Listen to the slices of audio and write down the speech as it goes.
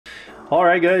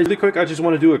Alright guys, really quick, I just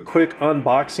want to do a quick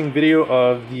unboxing video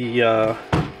of the,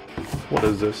 what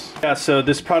is this? Yeah, so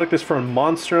this product is from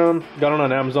Monstrum. Got it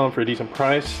on Amazon for a decent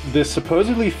price. This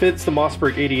supposedly fits the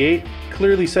Mossberg 88.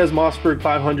 Clearly says Mossberg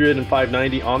 500 and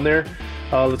 590 on there.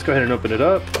 Let's go ahead and open it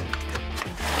up.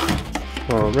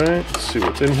 Alright, let's see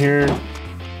what's in here.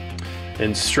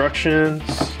 Instructions.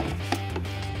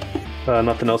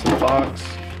 Nothing else in the box.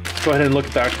 Let's go ahead and look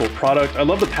at the actual product. I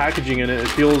love the packaging in it. It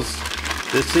feels,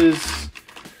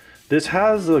 this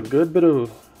has a good bit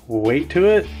of weight to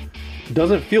it. It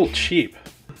doesn't feel cheap.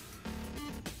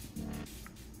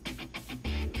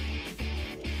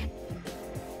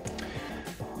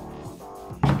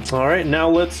 All right, now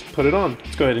let's put it on.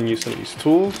 Let's go ahead and use some of these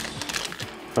tools.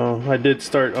 I did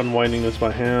start unwinding this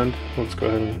by hand. Let's go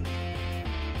ahead and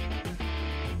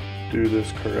do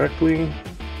this correctly.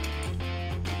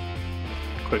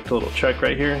 Quick little check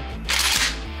right here.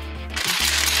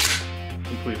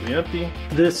 Completely empty.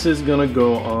 This is gonna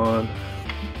go on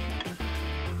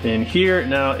in here.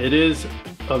 Now it is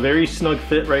a very snug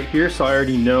fit right here, so I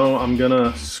already know I'm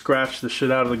gonna scratch the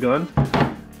shit out of the gun.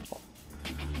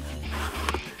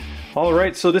 All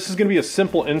right, so this is gonna be a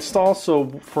simple install. So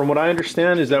from what I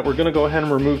understand is that we're gonna go ahead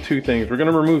and remove two things. We're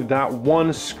gonna remove that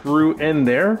one screw in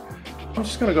there. I'm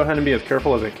just gonna go ahead and be as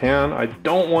careful as I can. I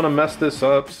don't wanna mess this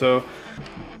up, so.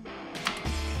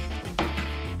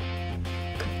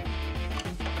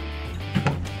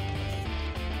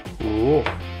 Ooh.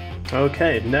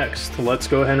 Okay, next, let's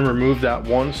go ahead and remove that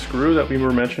one screw that we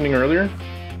were mentioning earlier.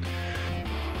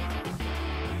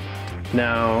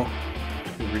 Now,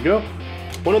 here we go.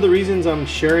 One of the reasons I'm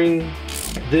sharing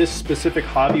this specific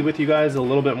hobby with you guys a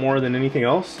little bit more than anything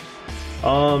else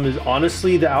is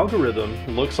honestly the algorithm. It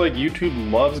looks like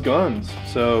YouTube loves guns.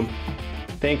 So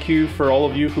thank you for all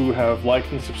of you who have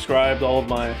liked and subscribed all of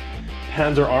my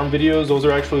hands or arm videos. Those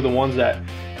are actually the ones that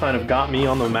kind of got me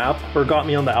on the map or got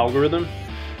me on the algorithm.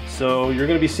 So you're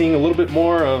gonna be seeing a little bit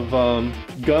more of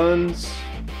guns,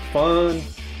 fun,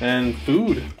 and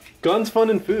food. Guns, fun,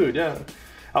 and food, yeah.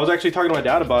 I was actually talking to my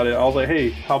dad about it. I was like,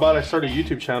 hey, how about I start a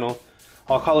YouTube channel?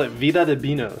 I'll call it Vida de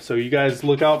Bino. So you guys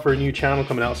look out for a new channel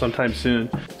coming out sometime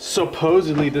soon.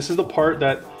 Supposedly, this is the part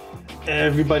that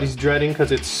everybody's dreading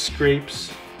because it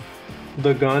scrapes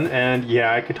the gun. And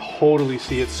yeah, I could totally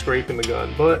see it scraping the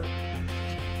gun. But,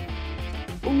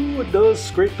 ooh, it does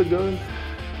scrape the gun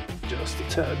just a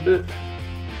tad bit.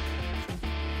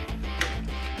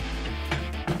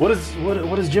 What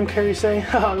does Jim Carrey say?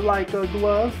 Like a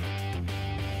glove.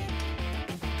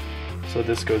 So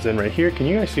this goes in right here. Can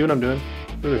you guys see what I'm doing?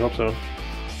 Really hope so.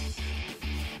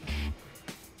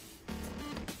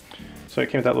 So it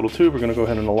came with that little tube. We're gonna go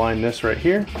ahead and align this right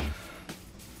here.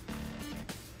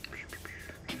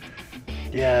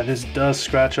 Yeah, this does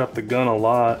scratch up the gun a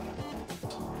lot.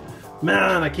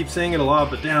 Man, I keep saying it a lot,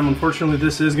 but damn, unfortunately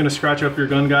this is gonna scratch up your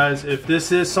gun, guys. If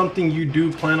this is something you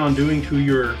do plan on doing to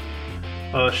your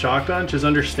shotgun, just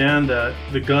understand that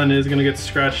the gun is gonna get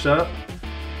scratched up.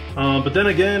 But then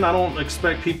again, I don't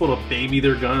expect people to baby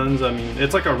their guns. I mean,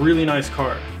 it's like a really nice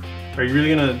car. Are you really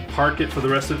gonna park it for the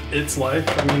rest of its life?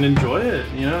 I mean, enjoy it,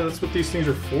 you know, that's what these things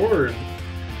are for.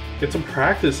 Get some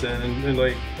practice in and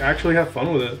like actually have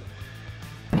fun with it.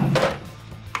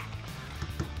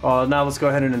 Now let's go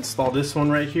ahead and install this one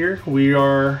right here. We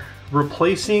are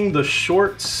replacing the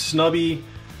short, snubby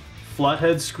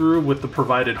flathead screw with the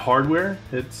provided hardware.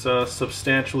 It's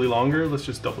substantially longer. Let's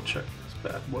just double check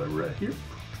this bad boy right here.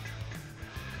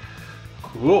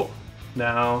 Cool.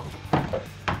 Now,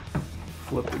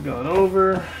 flip the gun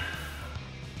over.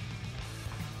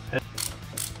 And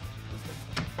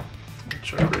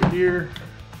check right here.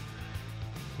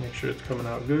 Make sure it's coming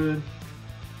out good.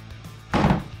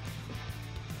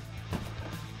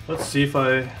 Let's see if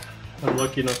I'm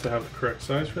lucky enough to have the correct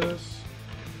size for this.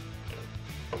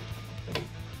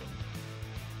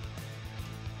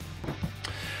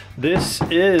 This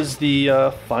is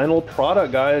the final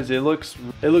product, guys. It looks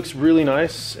really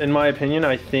nice in my opinion.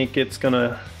 I think it's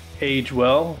gonna age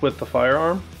well with the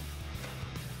firearm.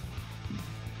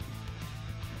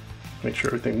 Make sure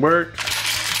everything works.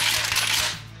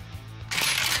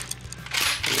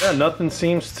 Yeah, nothing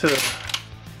seems to.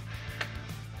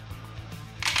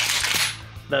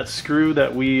 That screw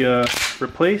that we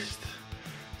replaced,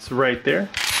 it's right there.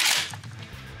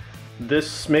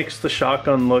 This makes the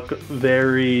shotgun look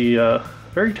very,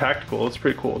 very tactical. It's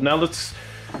pretty cool. Now let's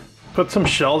put some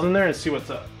shells in there and see what's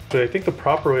up. So I think the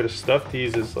proper way to stuff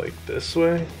these is like this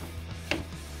way.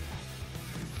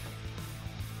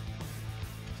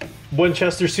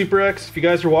 Winchester Super X, if you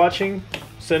guys are watching,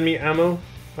 send me ammo.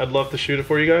 I'd love to shoot it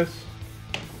for you guys.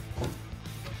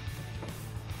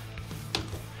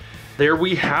 there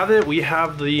we have it. We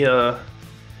have the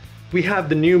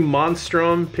new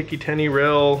Monstrum Picatinny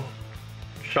rail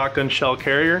shotgun shell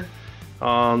carrier.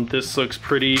 This looks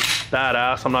pretty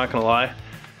badass, I'm not gonna lie.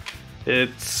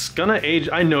 It's gonna age,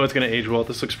 I know it's gonna age well.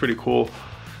 This looks pretty cool.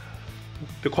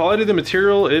 The quality of the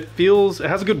material, it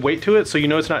has a good weight to it, so you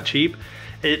know it's not cheap.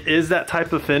 It is that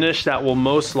type of finish that will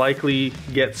most likely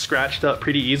get scratched up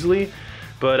pretty easily.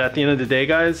 But at the end of the day,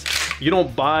 guys, you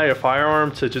don't buy a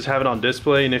firearm to just have it on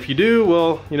display. And if you do,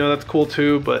 well, you know, that's cool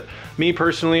too. But me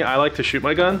personally, I like to shoot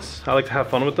my guns. I like to have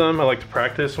fun with them. I like to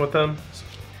practice with them.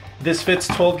 This fits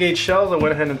 12 gauge shells. I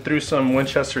went ahead and threw some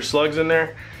Winchester slugs in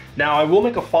there. Now I will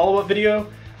make a follow-up video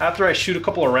after I shoot a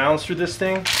couple of rounds through this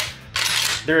thing.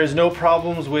 There is no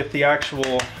problems with the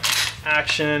actual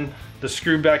action. The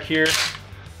screw back here,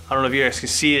 I don't know if you guys can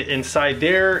see it inside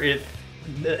there.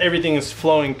 Everything is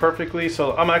flowing perfectly.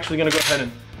 So I'm actually gonna go ahead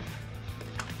and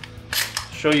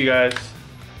show you guys.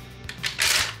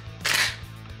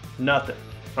 Nothing.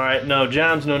 All right, no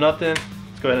jams, no nothing.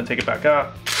 Let's go ahead and take it back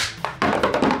out.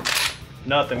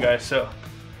 Nothing, guys. So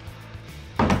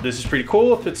this is pretty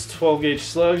cool. It fits 12 gauge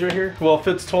slugs right here. Well, it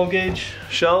fits 12 gauge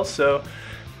shells. So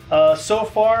so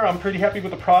far I'm pretty happy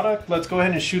with the product. Let's go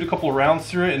ahead and shoot a couple of rounds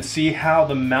through it and see how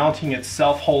the mounting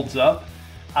itself holds up.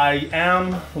 I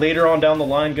am later on down the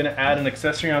line gonna add an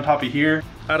accessory on top of here.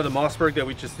 Out of the Mossberg that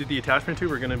we just did the attachment to,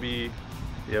 we're gonna be,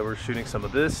 we're shooting some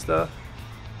of this stuff.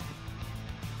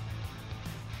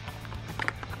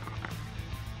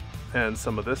 And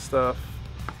some of this stuff.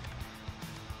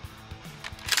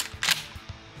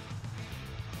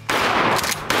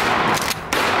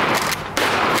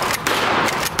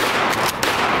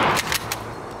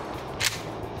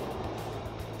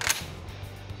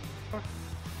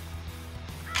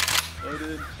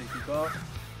 Loaded, take these off.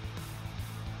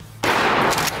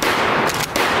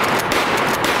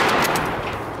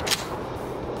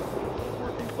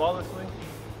 Working flawlessly.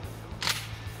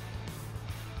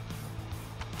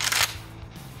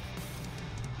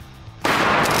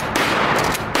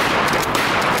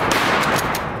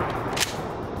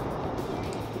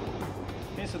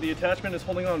 Okay, so the attachment is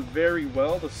holding on very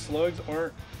well. The slugs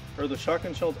aren't, or the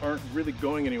shotgun shells aren't really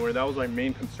going anywhere. That was my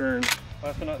main concern.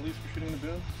 Last but not least, we're shooting the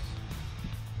booms.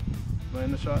 Am I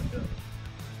in the shot? Yeah.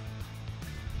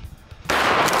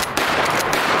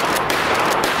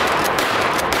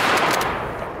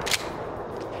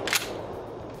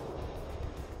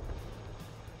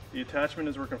 The attachment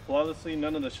is working flawlessly.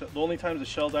 None of the only times the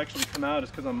shells actually come out is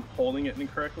because I'm holding it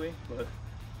incorrectly, but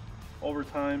over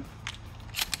time,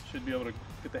 should be able to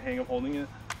get the hang of holding it.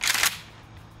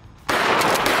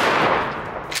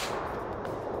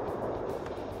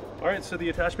 All right, so the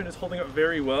attachment is holding up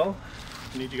very well.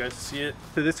 I need you guys to see it.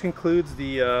 So this concludes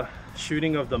the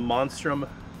shooting of the Monstrum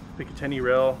Picatinny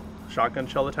rail shotgun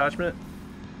shell attachment.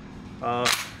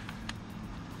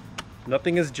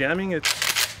 Nothing is jamming.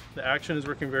 The action is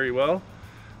working very well.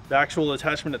 The actual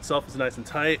attachment itself is nice and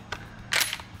tight.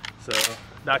 So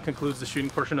that concludes the shooting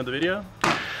portion of the video.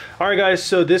 All right, guys,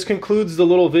 so this concludes the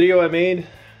little video I made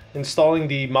installing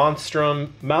the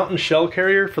Monstrum mountain shell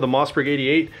carrier for the Mossberg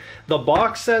 88. The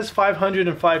box says 500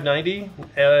 and 590,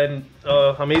 and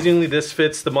amazingly this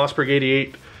fits the Mossberg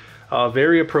 88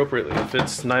 very appropriately. It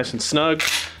fits nice and snug,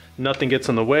 nothing gets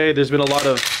in the way. There's been a lot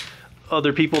of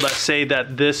other people that say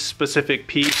that this specific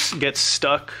piece gets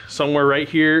stuck somewhere right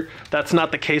here. That's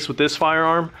not the case with this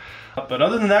firearm. But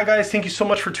other than that, guys, thank you so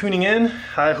much for tuning in.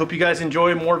 I hope you guys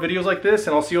enjoy more videos like this,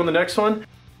 and I'll see you on the next one.